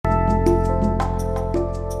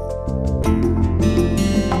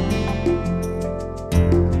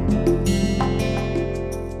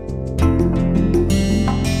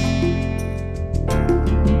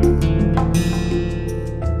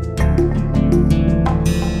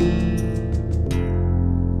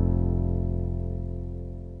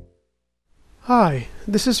Hi,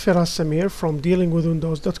 this is Firas Samir from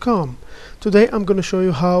dealingwithwindows.com. Today I'm going to show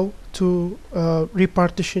you how to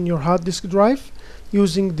repartition your hard disk drive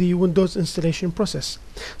using the Windows installation process.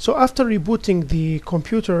 So after rebooting the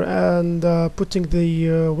computer and putting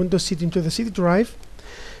the Windows CD into the CD drive,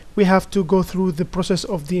 we have to go through the process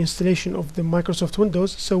of the installation of the Microsoft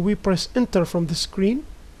Windows. So we press enter from the screen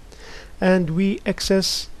and we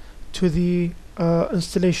access to the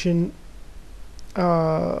installation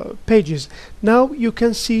pages. Now you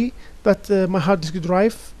can see that my hard disk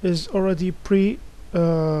drive is already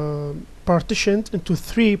partitioned into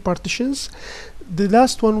 3 partitions. The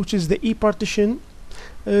last one, which is the E partition,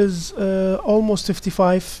 is almost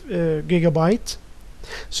 55 gigabyte.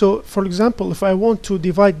 So for example, if I want to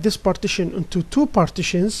divide this partition into 2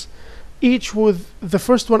 partitions, each with the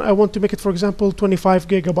first one I want to make it, for example, 25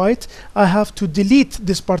 gigabyte, I have to delete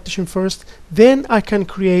this partition first, then I can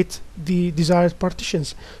create the desired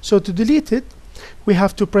partitions. So to delete it, we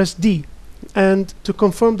have to press D, and to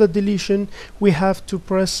confirm the deletion we have to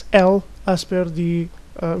press L as per the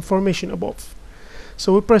information above.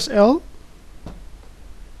 So we press L,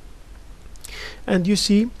 and you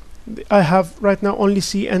see I have right now only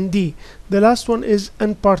C and D. The last one is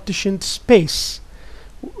unpartitioned space.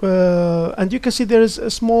 And you can see there is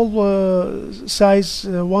a small size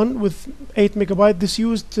one with 8 megabyte. This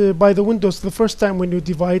used by the Windows the first time when you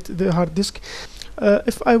divide the hard disk.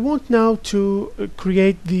 If I want now to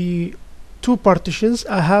create the 2 partitions,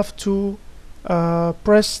 I have to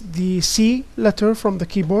press the C letter from the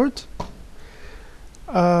keyboard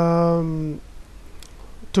to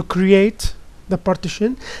create the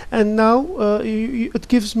partition, and now it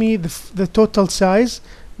gives me the total size,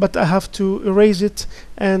 but I have to erase it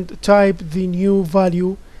and type the new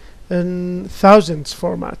value in thousands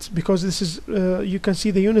format, because this is you can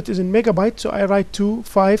see the unit is in megabyte, so I write 2,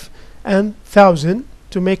 5 and 1000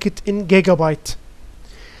 to make it in gigabyte,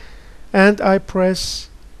 and I press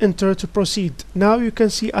enter to proceed. Now you can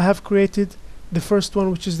see I have created the first one,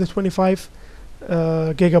 which is the 25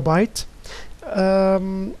 gigabyte.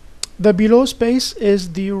 The below space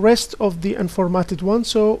is the rest of the unformatted one,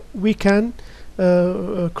 so we can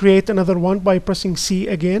create another one by pressing C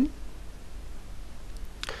again,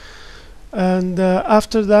 and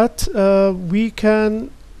after that we can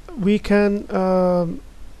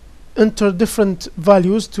enter different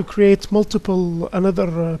values to create multiple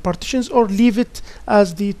another partitions, or leave it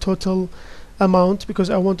as the total amount because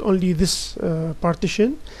I want only this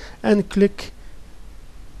partition, and click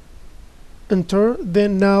enter.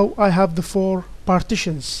 Then now I have the 4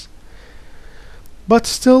 partitions, but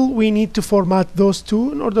still we need to format those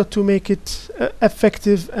 2 in order to make it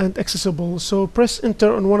effective and accessible. So press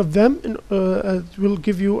enter on one of them, and it will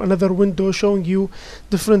give you another window showing you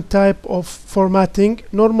different type of formatting.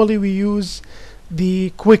 Normally we use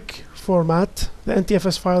the quick format, the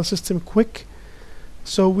NTFS file system quick.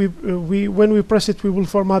 So when we press it, we will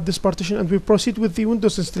format this partition and we proceed with the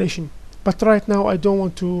Windows installation. But right now I don't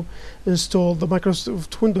want to install the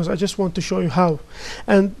Microsoft Windows, I just want to show you how.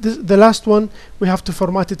 And the last one, we have to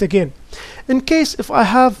format it again. In case if I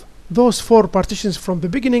have those 4 partitions from the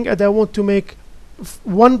beginning and I want to make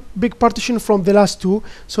one big partition from the last 2,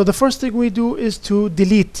 so the first thing we do is to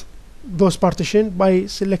delete those partitions by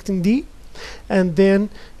selecting D, and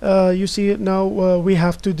then you see now we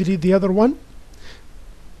have to delete the other one.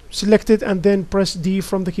 Select it and then press D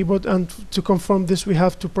from the keyboard, and to confirm this we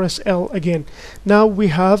have to press L again. Now we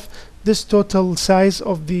have this total size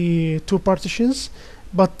of the 2 partitions,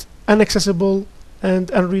 but inaccessible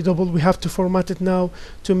and unreadable. We have to format it now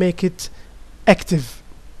to make it active.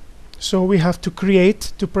 So we have to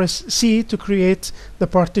press C to create the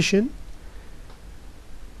partition.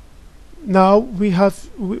 Now we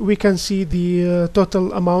can see the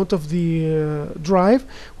total amount of the drive.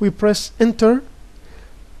 We press enter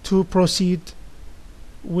to proceed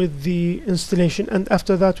with the installation, and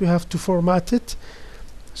after that we have to format it.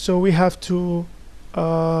 So we have to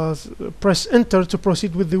press enter to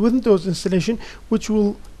proceed with the Windows installation, which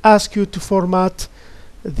will ask you to format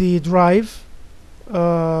the drive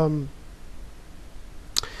in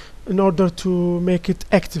order to make it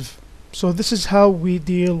active. So this is how we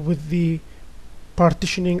deal with the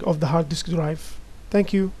partitioning of the hard disk drive.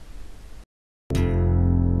 Thank you.